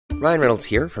Ryan Reynolds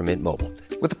here from Mint Mobile.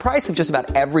 With the price of just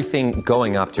about everything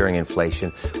going up during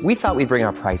inflation, we thought we'd bring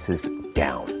our prices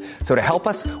down. So to help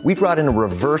us, we brought in a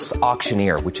reverse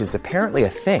auctioneer, which is apparently a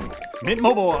thing. Mint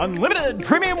Mobile Unlimited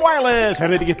Premium Wireless. How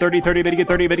to get 30, 30, bit to get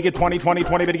 30, bit to get 20, 20,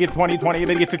 20, bit to get 20, 20,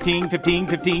 bit to get 15, 15,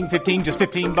 15, 15, just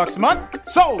 $15 a month?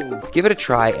 Sold! Give it a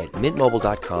try at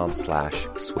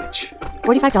mintmobile.com/switch.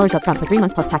 $45 up front for 3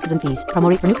 months plus taxes and fees. Promo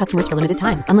rate for new customers for limited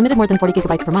time. Unlimited more than 40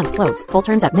 gigabytes per month. Slows full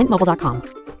terms at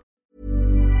mintmobile.com.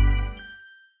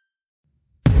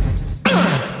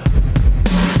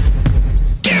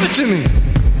 Give it to me.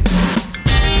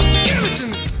 Give it to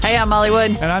me. Hey, I'm Molly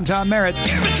Wood. And I'm Tom Merritt.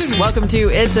 Welcome to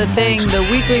It's a Thing, the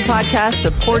weekly podcast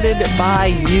supported by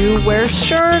you, where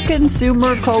sure,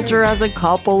 consumer culture has a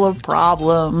couple of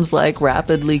problems, like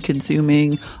rapidly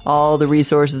consuming all the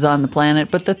resources on the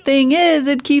planet. But the thing is,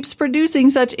 it keeps producing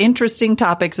such interesting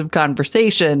topics of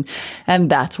conversation, and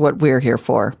that's what we're here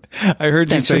for. I heard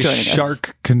Thanks you for say joining us.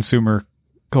 shark consumer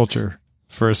culture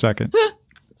for a second.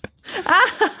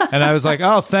 And I was like,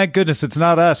 oh, thank goodness it's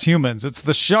not us humans. It's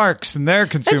the sharks and their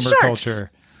consumer sharks. culture.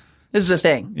 This is the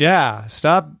thing. Yeah.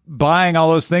 Stop buying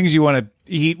all those things you want to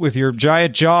eat with your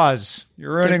giant jaws.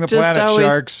 You're ruining the Just planet, always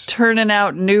sharks. turning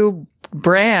out new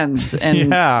brands and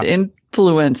Yeah.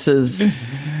 influences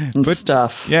and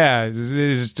stuff. Yeah.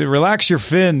 Just relax your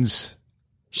fins.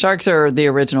 Sharks are the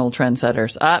original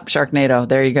trendsetters. Sharknado.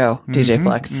 There you go. DJ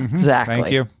Flex.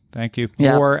 Exactly. Thank you.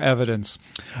 Yep. More evidence.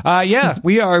 Yeah,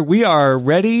 we are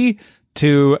ready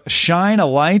to shine a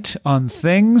light on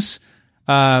things.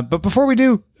 But before we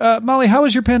do, Molly, how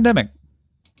was your pandemic?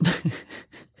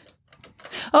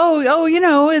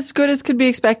 Oh, as good as could be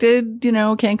expected.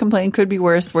 Can't complain. Could be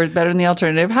worse. We're better than the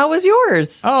alternative. How was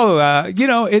yours?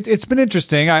 It's been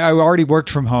interesting. I already worked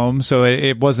from home, so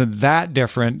it wasn't that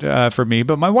different for me.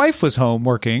 But my wife was home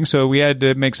working, so we had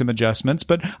to make some adjustments.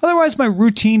 But otherwise, my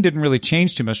routine didn't really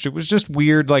change too much. It was just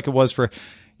weird, like it was for.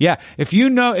 Yeah, if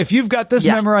you've got this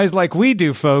memorized like we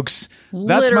do, folks,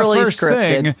 that's Literally my first scripted.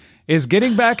 thing is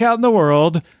getting back out in the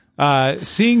world.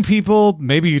 Seeing people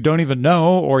maybe you don't even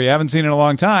know or you haven't seen in a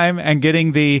long time and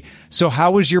getting so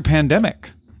how was your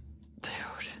pandemic?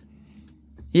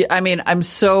 Yeah, I mean, I'm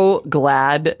so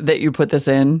glad that you put this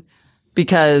in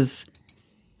because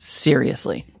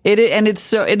seriously,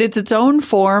 it's its own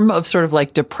form of sort of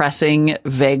like depressing,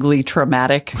 vaguely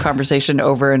traumatic conversation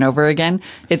over and over again.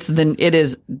 It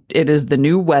is the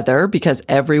new weather because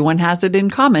everyone has it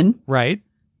in common. Right.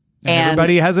 And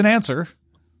everybody has an answer.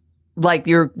 Like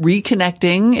you're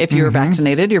reconnecting. If you're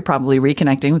vaccinated, you're probably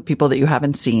reconnecting with people that you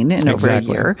haven't seen in over a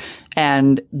year.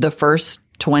 And the first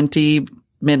 20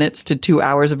 minutes to 2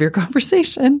 hours of your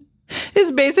conversation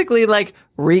is basically like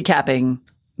recapping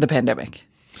the pandemic.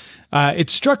 It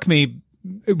struck me.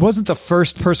 It wasn't the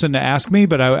first person to ask me,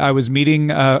 but I was meeting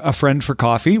a friend for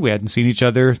coffee. We hadn't seen each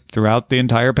other throughout the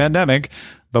entire pandemic,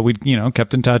 but we,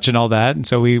 kept in touch and all that. And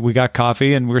so we got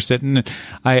coffee and we were sitting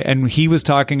and he was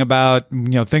talking about,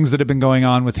 things that have been going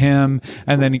on with him.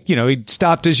 And then, he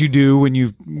stopped as you do when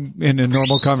in a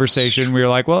normal conversation, we were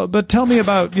like, well, but tell me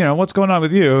about, what's going on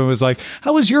with you? It was like,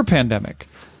 how was your pandemic?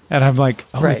 And I'm like,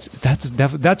 oh, right.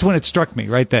 That's when it struck me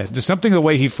right there. Just something the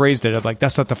way he phrased it. I'm like,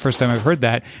 that's not the first time I've heard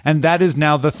that. And that is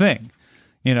now the thing,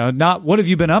 not what have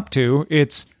you been up to?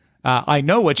 It's, I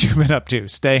know what you've been up to,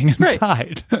 staying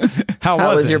inside. Right. How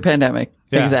was your pandemic?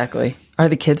 Yeah. Exactly. Are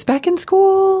the kids back in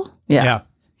school? Yeah.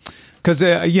 Because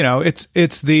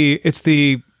it's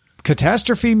the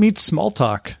catastrophe meets small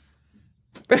talk.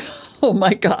 Oh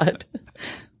my God,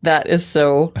 that is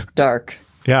so dark.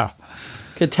 Yeah.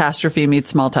 Catastrophe meets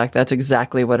small talk. That's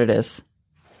exactly what it is.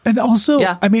 And also,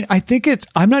 I mean, I think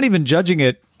I'm not even judging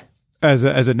it as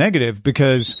a negative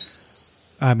because.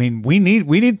 I mean, we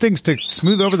need things to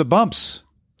smooth over the bumps,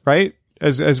 right?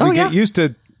 As we get used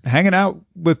to hanging out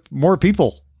with more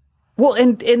people. Well,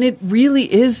 and it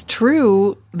really is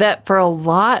true that for a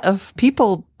lot of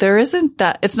people, there isn't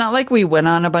that. It's not like we went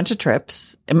on a bunch of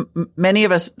trips. And many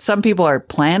of us, some people are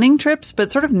planning trips,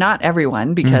 but sort of not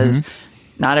everyone because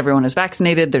not everyone is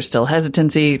vaccinated. There's still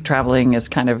hesitancy. Traveling is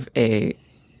kind of a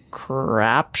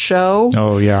crap show.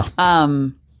 Oh, yeah.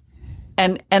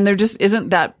 And there just isn't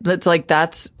that. It's like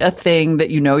that's a thing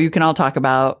that you can all talk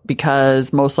about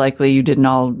because most likely you didn't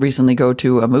all recently go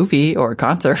to a movie or a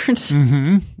concert.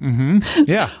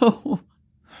 Yeah.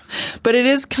 But it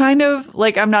is kind of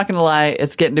like, I'm not going to lie,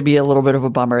 it's getting to be a little bit of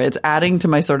a bummer. It's adding to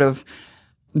my sort of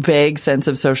vague sense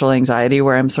of social anxiety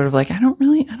where I'm sort of like, I don't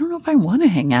know if I want to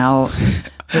hang out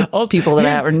with people that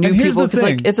I have or new people because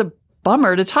like it's a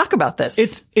bummer to talk about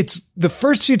this. It's the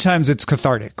first few times it's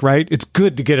cathartic, right? It's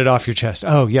good to get it off your chest.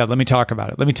 Oh yeah, let me talk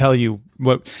about it. Let me tell you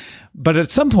what. But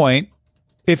at some point,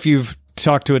 if you've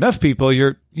talk to enough people,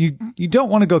 you don't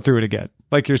want to go through it again,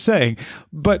 like you're saying.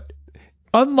 But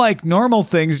unlike normal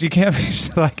things, you can't be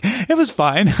just like, it was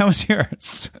fine. How was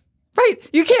yours? Right.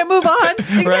 You can't move on.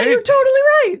 Exactly. Right? You're totally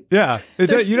right. Yeah.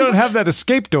 You don't have that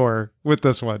escape door with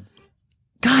this one.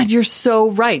 God, you're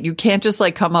so right. You can't just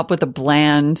like come up with a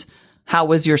bland, how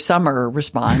was your summer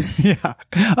response? Yeah.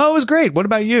 Oh, it was great. What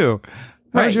about you?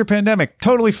 How was your pandemic?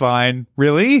 Totally fine.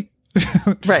 Really?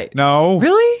 Right. No.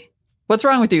 Really? What's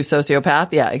wrong with you, sociopath?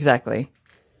 Yeah, exactly.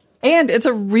 And it's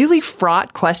a really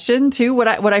fraught question too. What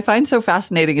I find so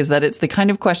fascinating is that it's the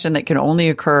kind of question that can only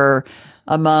occur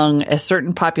among a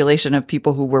certain population of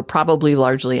people who were probably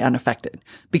largely unaffected.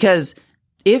 Because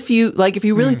if you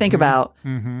really think about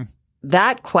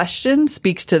that question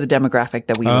speaks to the demographic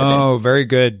that we live in. Oh, very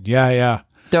good. Yeah.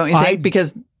 Don't you think?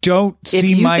 Because don't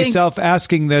see myself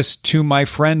asking this to my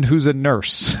friend who's a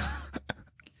nurse.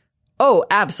 Oh,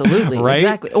 absolutely. Right?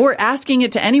 Exactly. Or asking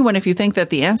it to anyone if you think that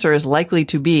the answer is likely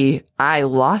to be, I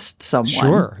lost someone.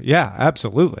 Sure. Yeah,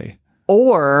 absolutely.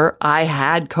 Or I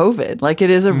had COVID. Like,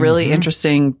 it is a really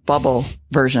interesting bubble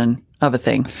version of a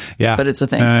thing. Yeah. But it's a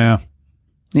thing. Yeah.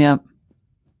 Yeah.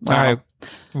 Wow. All right.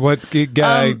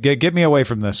 Get me away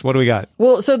from this. What do we got?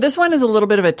 Well, so this one is a little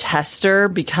bit of a tester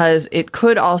because it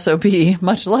could also be,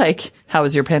 much like how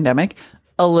was your pandemic,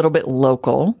 a little bit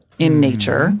local in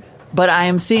nature. But I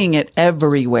am seeing it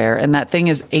everywhere, and that thing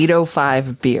is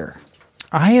 805 beer.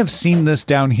 I have seen this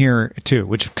down here too,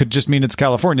 which could just mean it's a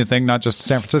California thing, not just a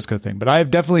San Francisco thing. But I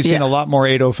have definitely seen a lot more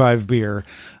 805 beer.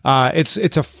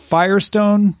 It's a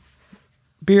Firestone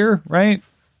beer, right?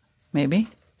 Maybe.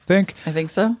 I think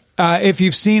so. If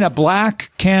you've seen a black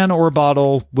can or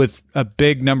bottle with a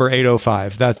big number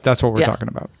 805, that's what we're talking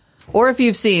about. Or if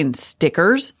you've seen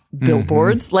stickers,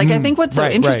 billboards. I think what's so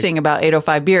interesting about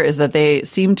 805 beer is that they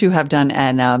seem to have done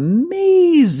an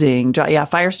amazing job. Yeah,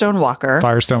 Firestone Walker.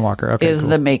 Okay, is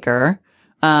the maker.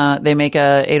 They make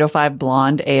a 805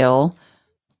 blonde ale.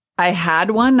 I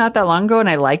had one not that long ago and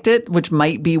I liked it, which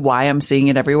might be why I'm seeing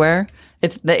it everywhere.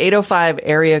 It's the 805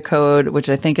 area code, which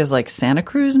I think is like Santa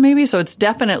Cruz maybe. So it's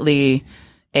definitely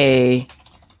a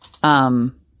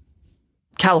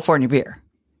California beer.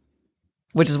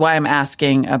 Which is why I'm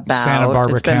asking about Santa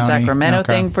Barbara it's been County. a Sacramento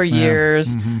thing for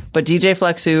years. But DJ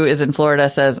Flex, who is in Florida,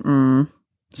 says,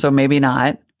 so maybe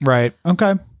not. Right.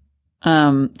 Okay.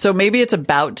 So maybe it's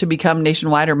about to become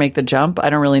nationwide or make the jump. I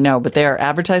don't really know. But they are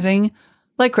advertising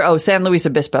like, San Luis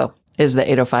Obispo is the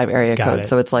 805 area code.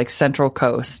 So it's like Central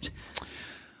Coast.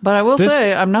 But I will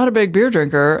say I'm not a big beer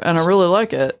drinker and I really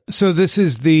like it. So this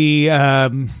is the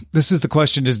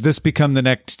question. Does this become the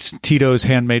next Tito's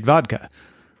handmade vodka?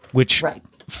 Which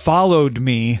followed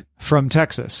me from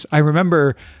Texas. I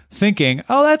remember thinking,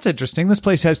 oh, that's interesting. This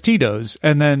place has Tito's.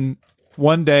 And then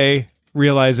one day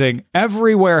realizing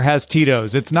everywhere has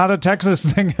Tito's. It's not a Texas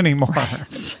thing anymore.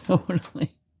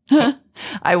 Totally.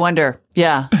 I wonder.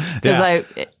 Yeah. Because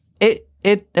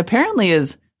it apparently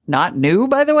is not new,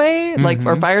 by the way. Like,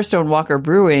 or Firestone Walker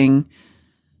Brewing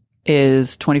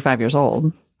is 25 years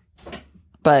old.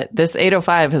 But this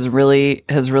 805 has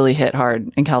really hit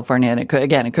hard in California. And it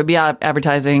could be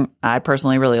advertising. I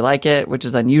personally really like it, which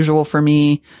is unusual for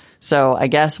me. So I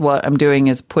guess what I'm doing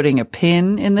is putting a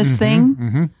pin in this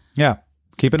thing. Yeah.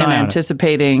 Keep an eye on it. And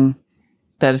anticipating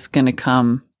that it's going to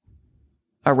come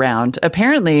around.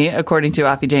 Apparently, according to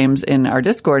Offie James in our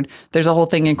Discord, there's a whole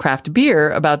thing in craft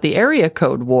beer about the area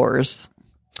code wars.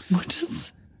 Which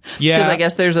is, because I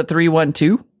guess there's a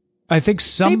 312. I think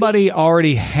somebody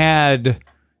already had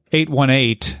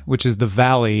 818, which is the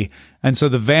Valley. And so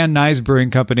the Van Nuys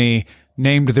Brewing Company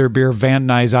named their beer Van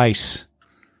Nuys Ice.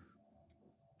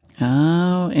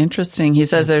 Oh, interesting. He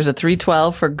says there's a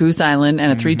 312 for Goose Island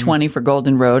and a 320 for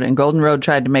Golden Road. And Golden Road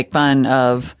tried to make fun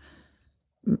of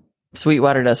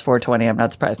Sweetwater does 420. I'm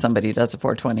not surprised somebody does a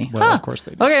 420. Well, of course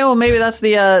they do. Okay, well, maybe that's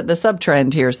the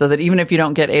sub-trend here, so that even if you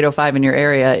don't get 805 in your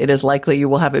area, it is likely you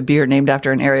will have a beer named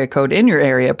after an area code in your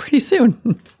area pretty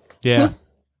soon. Yeah.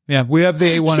 Yeah, we have the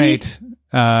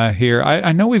 818 here.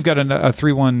 I know we've got a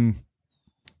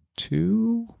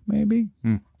 312, maybe?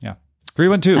 Yeah.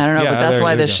 312. I don't know, but that's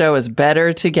why this show is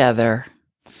better together.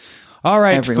 All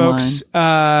right, everyone. folks.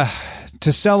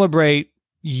 To celebrate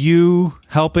you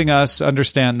helping us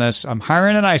understand this, I'm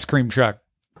hiring an ice cream truck.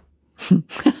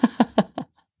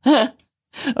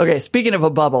 Okay, speaking of a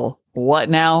bubble, what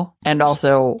now? And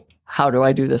also, how do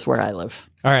I do this where I live?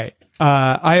 All right.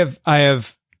 I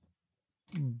have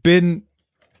been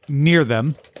near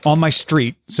them on my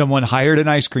street. Someone hired an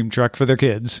ice cream truck for their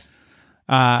kids.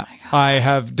 I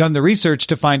have done the research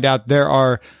to find out there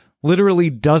are literally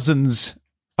dozens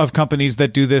of companies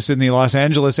that do this in the Los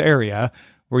Angeles area,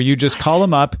 where you just call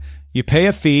them up, You pay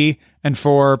a fee, and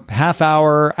for half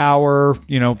hour,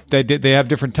 they have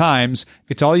different times.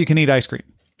 It's all you can eat ice cream.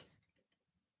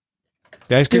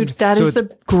 The ice cream. Dude, that so is it's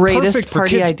the greatest perfect for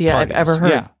party kids' idea I've parties. ever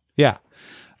heard. Yeah.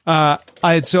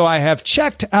 So I have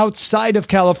checked outside of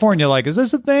California. Like, is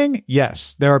this a thing?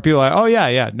 Yes. There are people like, oh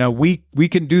yeah. No, we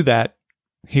can do that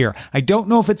here. I don't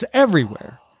know if it's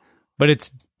everywhere, but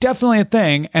it's definitely a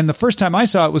thing. And the first time I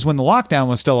saw it was when the lockdown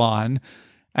was still on,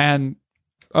 and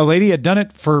a lady had done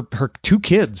it for her 2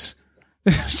 kids.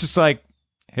 It's just like,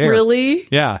 here. Really?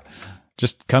 Yeah.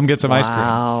 Just come get some ice cream.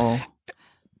 Wow.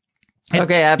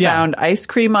 Okay, I found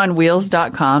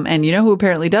icecreamonwheels.com, and you know who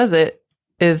apparently does it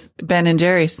is Ben and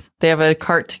Jerry's. They have a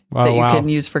cart that you can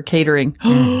use for catering.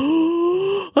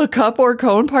 A cup or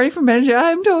cone party from Ben and Jerry's.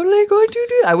 I'm totally going to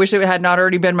do that. I wish it had not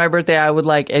already been my birthday. I would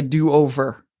like a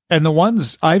do-over. And the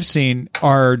ones I've seen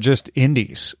are just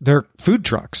indies. They're food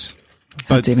trucks.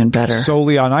 That's even better.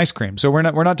 Solely on ice cream. So we're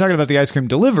not talking about the ice cream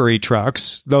delivery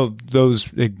trucks, though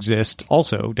those exist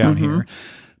also down here.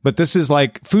 But this is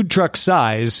like food truck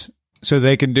size, so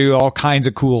they can do all kinds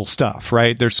of cool stuff,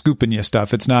 right? They're scooping you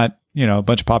stuff. It's not, a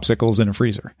bunch of popsicles in a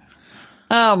freezer.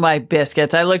 Oh, my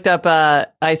biscuits. I looked up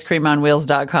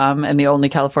icecreamonwheels.com, and the only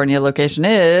California location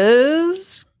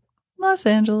is Los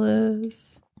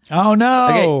Angeles. Oh,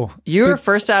 no. Okay, you were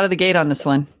first out of the gate on this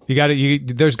one.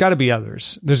 There's got to be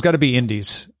others. There's got to be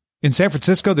indies. In San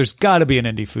Francisco, there's got to be an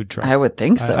indie food truck. I would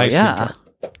think so, ice cream yeah. truck.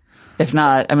 If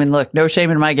not, I mean, look, no shame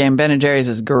in my game. Ben & Jerry's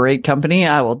is great company.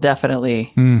 I will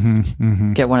definitely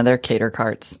get one of their cater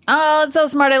carts. Oh, it's so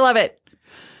smart. I love it.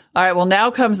 All right. Well,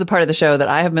 now comes the part of the show that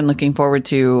I have been looking forward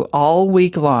to all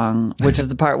week long, which is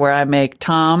the part where I make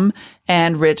Tom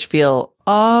and Rich feel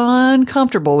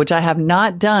uncomfortable, which I have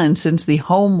not done since the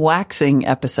home waxing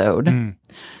episode.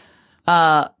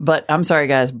 But I'm sorry,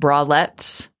 guys.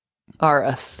 Bralettes are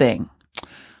a thing.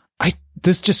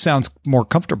 This just sounds more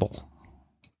comfortable.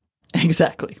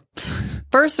 Exactly.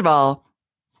 First of all,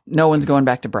 no one's going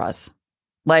back to bras.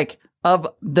 Like, of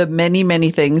the many,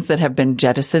 many things that have been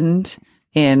jettisoned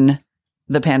in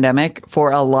the pandemic,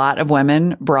 for a lot of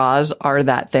women, bras are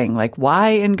that thing. Like,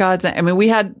 why in God's name? I mean, we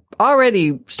had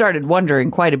already started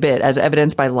wondering quite a bit, as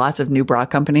evidenced by lots of new bra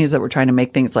companies that were trying to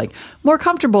make things like more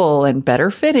comfortable and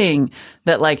better fitting,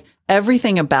 that like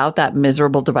everything about that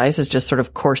miserable device is just sort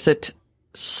of corset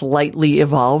slightly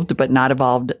evolved, but not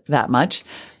evolved that much.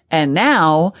 And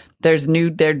now they're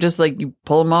just like, you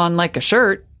pull them on like a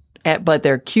shirt, but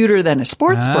they're cuter than a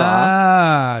sports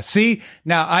bra. See,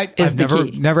 now I've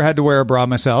never had to wear a bra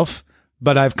myself,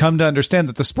 but I've come to understand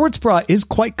that the sports bra is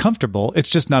quite comfortable. It's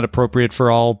just not appropriate for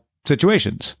all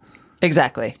situations.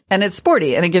 Exactly. And it's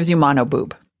sporty, and it gives you mono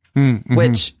boob,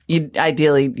 which you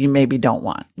maybe don't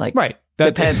want. Like, right.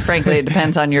 Frankly, it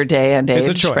depends on your day and age. It's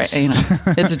a choice.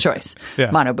 It's a choice. Yeah.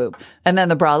 Mono boob. And then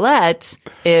the bralette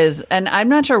is, and I'm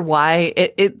not sure why,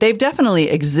 they've definitely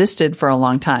existed for a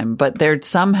long time, but they're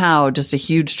somehow just a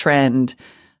huge trend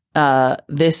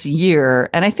this year.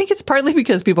 And I think it's partly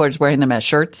because people are just wearing them as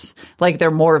shirts. Like, they're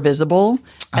more visible.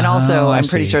 And also, I'm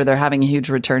pretty sure they're having a huge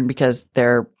return because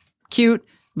they're cute,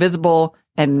 visible,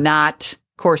 and not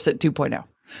corset 2.0.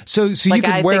 So you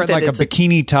can wear it like a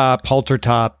bikini top, halter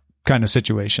top kind of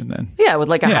situation then. Yeah, with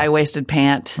like a high-waisted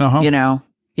pant,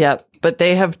 Yep. But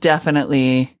they have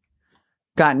definitely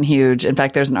gotten huge. In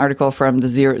fact, there's an article from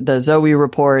the Zoe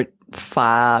report,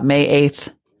 May 8th.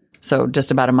 So just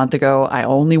about a month ago. I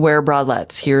only wear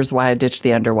bralettes. Here's why I ditched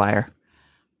the underwire.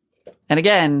 And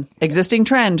again, existing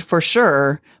trend for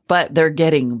sure, but they're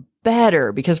getting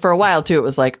better, because for a while too, it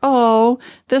was like, oh,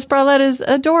 this bralette is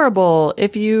adorable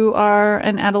if you are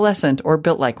an adolescent or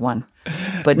built like one.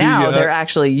 But now they're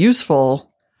actually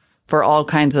useful for all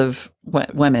kinds of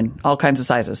women, all kinds of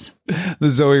sizes.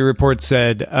 The Zoe report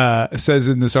says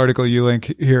in this article you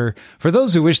link here, for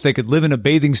those who wish they could live in a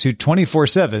bathing suit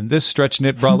 24/7, this stretch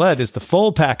knit bralette is the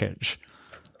full package.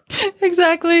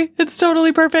 Exactly. It's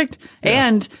totally perfect. Yeah.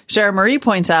 And Shara Marie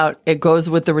points out it goes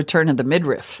with the return of the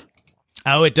midriff.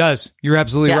 Oh, it does. You're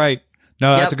absolutely right.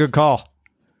 No, that's a good call.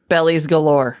 Bellies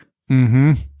galore.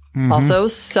 Also,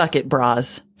 suck it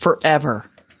bras forever.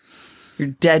 You're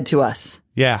dead to us.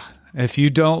 Yeah. If you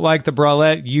don't like the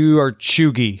bralette, you are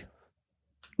chuggy.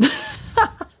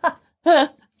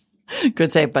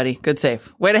 Good save, buddy. Good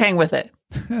save. Way to hang with it.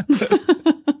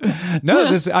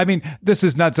 No, this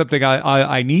is not something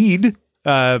I need,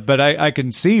 but I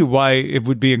can see why it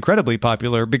would be incredibly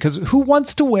popular, because who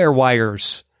wants to wear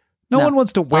wires? No one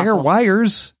wants to wear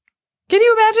wires. Can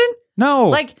you imagine? No.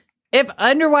 Like, if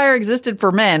underwire existed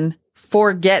for men,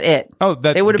 forget it. Oh,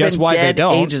 they would have been why dead they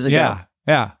don't. ages ago.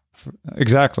 Yeah,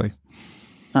 exactly.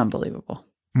 Unbelievable.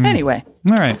 Anyway,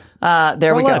 All right.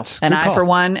 there we go. Bralettes. And Good I, call. for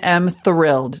one, am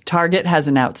thrilled. Target has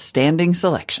an outstanding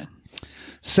selection.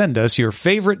 Send us your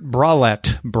favorite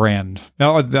bralette brand.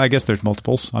 Oh, I guess there's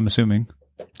multiples, I'm assuming.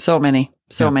 So many.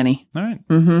 Many. All right.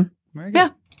 Mm-hmm. Very good. Yeah.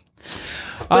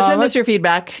 But send us your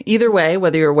feedback. Either way,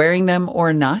 whether you're wearing them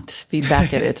or not,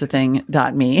 feedback at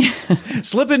it'sathing.me.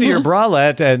 Slip into your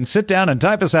bralette and sit down and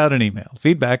type us out an email.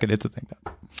 Feedback at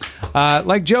it'sathing.me.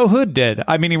 Like Joe Hood did.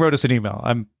 I mean, he wrote us an email.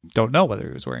 I don't know whether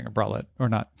he was wearing a bralette or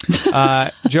not.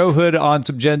 Joe Hood on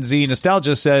some Gen Z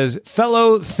nostalgia says,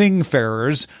 fellow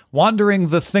thingfarers wandering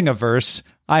the thingiverse,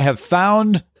 I have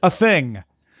found a thing.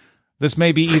 This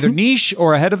may be either niche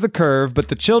or ahead of the curve, but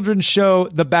the children's show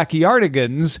The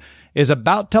Backyardigans is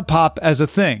about to pop as a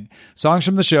thing. Songs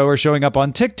from the show are showing up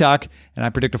on TikTok, and I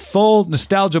predict a full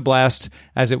nostalgia blast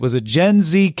as it was a Gen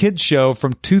Z kids show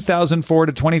from 2004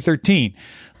 to 2013.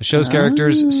 The show's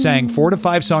characters sang 4 to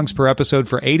 5 songs per episode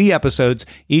for 80 episodes.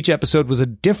 Each episode was a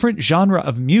different genre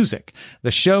of music.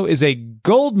 The show is a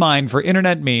goldmine for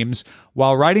internet memes.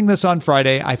 While writing this on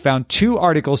Friday, I found 2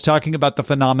 articles talking about the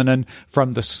phenomenon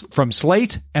from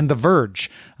Slate and The Verge.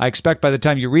 I expect by the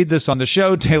time you read this on the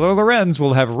show, Taylor Lorenz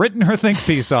will have written her think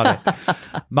piece on it.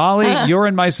 Molly, your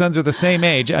and my sons are the same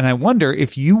age, and I wonder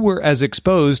if you were as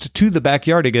exposed to the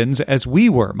Backyardigans as we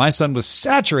were. My son was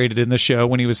saturated in the show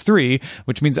when he was 3,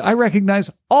 which means I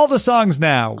recognize all the songs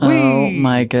now. Oh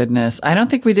my goodness. I don't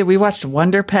think we did. We watched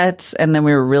Wonder Pets and then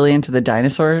we were really into the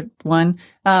dinosaur one.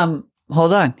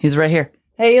 Hold on. He's right here.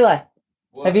 Hey, Eli.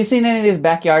 What? Have you seen any of these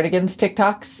Backyardigans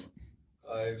TikToks?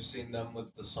 I've seen them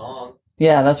with the song.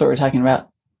 Yeah, that's what we're talking about.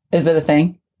 Is it a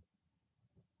thing?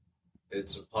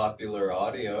 It's a popular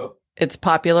audio. It's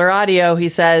popular audio, he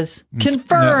says.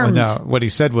 Confirmed. No, what he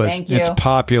said was, Thank you. it's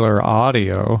popular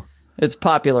audio. It's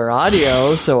popular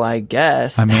audio, so I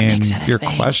guess. I that mean, makes it a your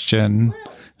thing. question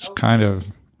is kind of...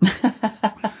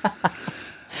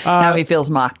 Now he feels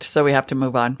mocked, so we have to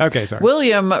move on. Okay, sorry.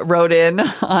 William wrote in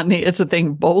on the It's a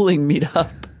Thing bowling meetup.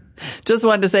 Just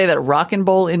wanted to say that Rockin'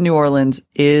 Bowl in New Orleans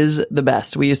is the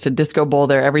best. We used to disco bowl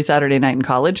there every Saturday night in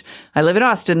college. I live in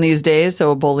Austin these days, so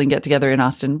a bowling get-together in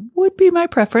Austin would be my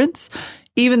preference,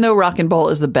 even though Rockin' Bowl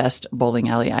is the best bowling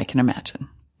alley I can imagine.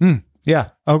 Yeah.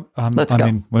 Oh, Let's I go.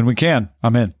 mean, when we can,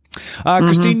 I'm in.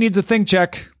 Christine needs a thing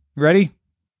check. Ready?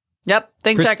 Yep,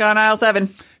 think check on aisle 7.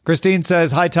 Christine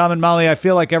says, hi, Tom and Molly. I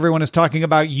feel like everyone is talking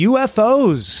about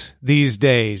UFOs these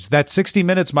days. That 60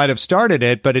 Minutes might have started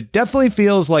it, but it definitely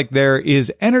feels like there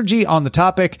is energy on the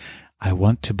topic. I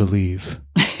want to believe.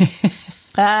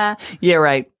 Yeah,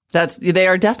 right. They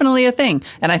are definitely a thing.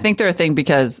 And I think they're a thing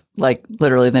because, like,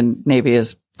 literally the Navy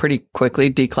is pretty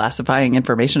quickly declassifying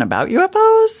information about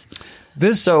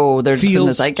UFOs. So they're just in the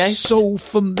feels zeitgeist? so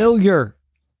familiar.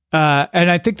 And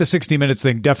I think the 60 Minutes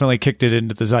thing definitely kicked it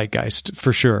into the zeitgeist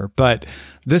for sure. But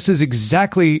this is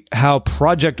exactly how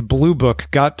Project Blue Book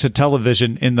got to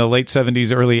television in the late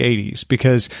 70s, early 80s,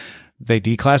 because they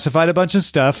declassified a bunch of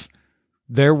stuff.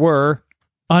 There were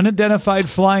unidentified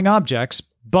flying objects,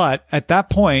 but at that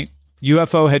point,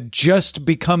 UFO had just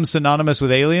become synonymous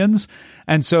with aliens.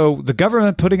 And so the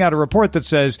government putting out a report that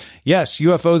says, yes,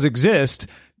 UFOs exist,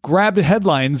 grabbed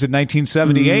headlines in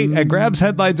 1978 and grabs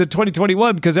headlines in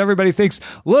 2021 because everybody thinks,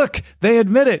 look, they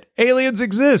admit it. Aliens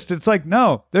exist. It's like,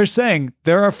 no, they're saying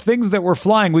there are things that were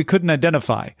flying we couldn't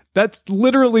identify. That's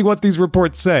literally what these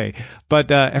reports say. But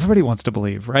everybody wants to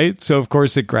believe, right? So, of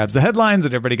course, it grabs the headlines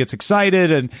and everybody gets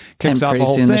excited and kicks off a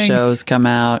whole soon thing. The shows come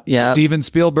out. Yeah. Steven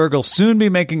Spielberg will soon be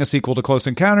making a sequel to Close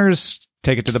Encounters.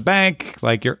 Take it to the bank.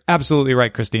 Like, you're absolutely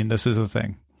right, Christine. This is the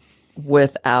thing.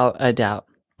 Without a doubt.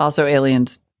 Also,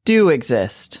 aliens do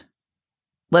exist.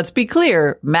 Let's be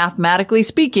clear, mathematically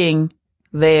speaking,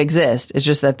 they exist. It's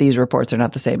just that these reports are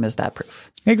not the same as that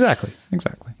proof. Exactly.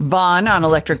 Vaughn on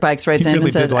electric bikes writes in Really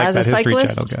and says, did like as that a History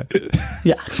cyclist, Channel guy.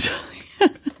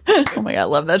 yeah. Oh my God, I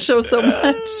love that show so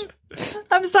much.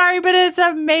 I'm sorry, but it's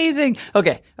amazing.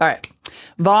 Okay. All right.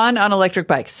 Vaughn on electric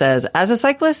bikes says, as a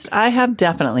cyclist, I have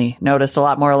definitely noticed a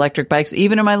lot more electric bikes,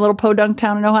 even in my little podunk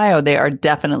town in Ohio. They are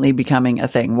definitely becoming a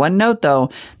thing. One note, though,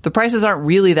 the prices aren't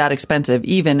really that expensive,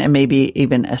 even and maybe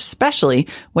even especially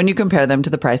when you compare them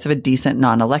to the price of a decent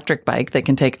non-electric bike that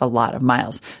can take a lot of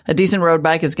miles. A decent road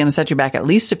bike is going to set you back at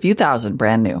least a few thousand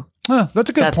brand new. Huh, that's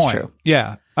a good That's point. true.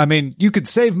 Yeah. I mean, you could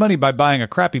save money by buying a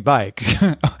crappy bike,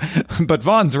 but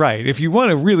Vaughn's right. If you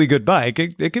want a really good bike,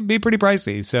 it can be pretty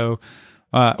pricey. So,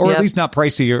 or at least not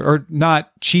pricey or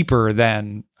not cheaper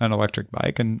than an electric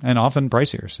bike and often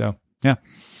pricier. So, yeah.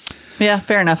 Yeah,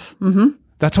 fair enough. Mm-hmm.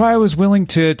 That's why I was willing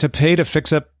to pay to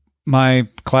fix up my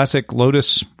classic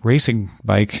Lotus racing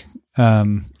bike.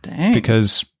 Dang.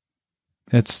 Because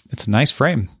it's a nice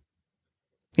frame.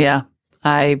 Yeah.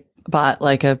 I bought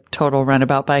like a total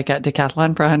runabout bike at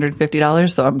Decathlon for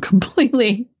 $150. So I'm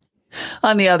completely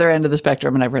on the other end of the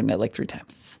spectrum, and I've ridden it like 3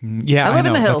 times. Yeah, I live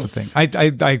in the hills. That's the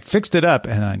thing. I fixed it up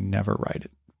and I never ride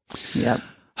it. Yep.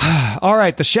 All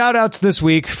right. The shout outs this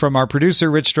week from our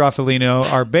producer, Rich Straffolino,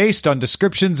 are based on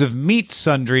descriptions of meat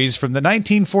sundries from the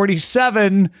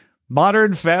 1947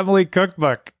 Modern Family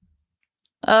Cookbook.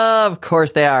 Of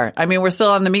course they are. I mean, we're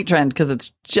still on the meat trend because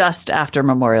it's just after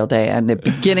Memorial Day and the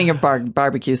beginning of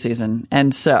barbecue season.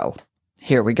 And so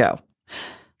here we go.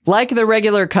 Like the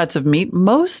regular cuts of meat,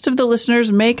 most of the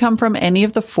listeners may come from any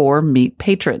of the 4 meat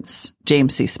patrons: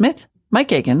 James C. Smith,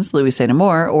 Mike Akins, Louis St.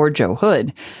 Amour, or Joe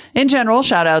Hood. In general,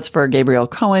 shout-outs for Gabriel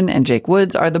Cohen and Jake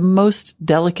Woods are the most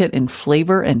delicate in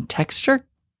flavor and texture.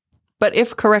 But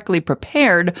if correctly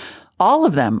prepared, all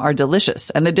of them are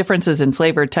delicious, and the differences in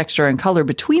flavor, texture, and color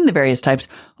between the various types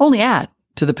only add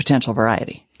to the potential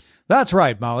variety. That's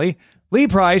right, Molly. Lee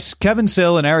Price, Kevin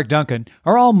Sill, and Eric Duncan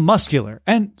are all muscular,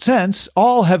 and since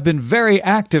all have been very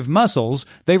active muscles,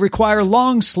 they require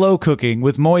long, slow cooking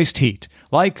with moist heat,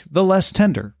 like the less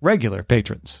tender, regular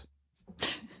patrons.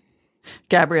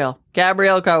 Gabriel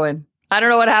Cohen. I don't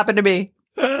know what happened to me.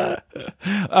 In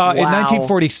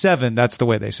 1947, that's the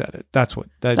way they said it. That's what.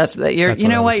 You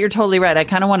know what? You're totally right. I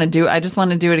kind of want to do. I just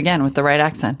want to do it again with the right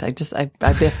accent. I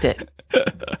biffed it.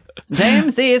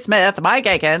 James C. Smith, Mike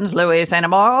Akins, Louis St.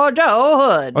 Amour, Joe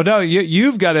Hood. Oh no,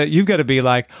 you've got to be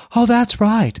like, oh, that's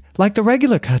right, like the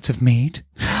regular cuts of meat.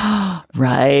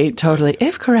 Right, totally.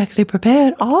 If correctly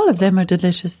prepared, all of them are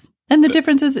delicious. And the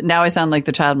difference is, now I sound like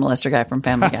the child molester guy from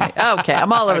Family Guy. Okay,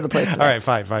 I'm all over the place today. All right,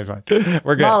 fine. We're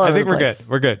good. I think we're good.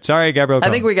 We're good. Sorry, Gabriel Cohen.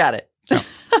 I think we got it. No.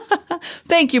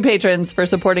 Thank you, patrons, for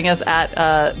supporting us at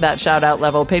that shout-out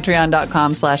level.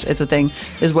 Patreon.com/itsAthing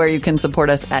is where you can support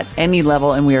us at any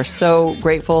level, and we are so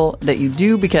grateful that you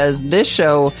do, because this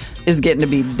show is getting to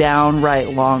be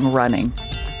downright long-running,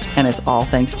 and it's all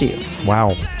thanks to you.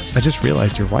 Wow. I just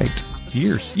realized you're right.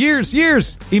 Years.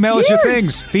 Email us your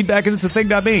things. Feedback at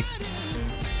itsAthing.me.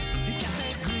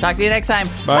 Talk to you next time.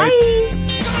 Bye.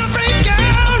 Gonna break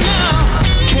down now.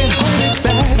 Can't hold it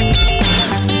back.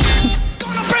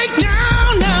 Gonna break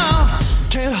down now.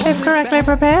 Can't hold If correctly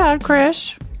prepared,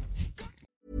 Krish.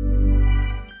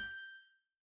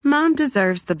 Mom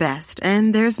deserves the best,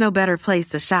 and there's no better place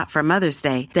to shop for Mother's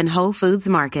Day than Whole Foods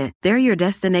Market. They're your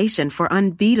destination for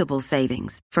unbeatable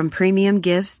savings, from premium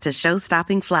gifts to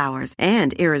show-stopping flowers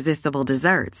and irresistible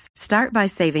desserts. Start by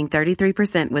saving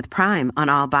 33% with Prime on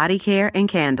all body care and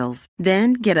candles.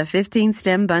 Then get a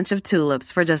 15-stem bunch of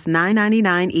tulips for just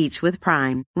 $9.99 each with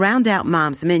Prime. Round out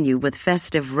Mom's menu with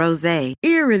festive rosé,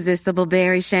 irresistible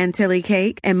berry chantilly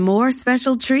cake, and more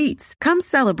special treats. Come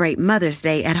celebrate Mother's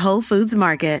Day at Whole Foods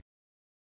Market.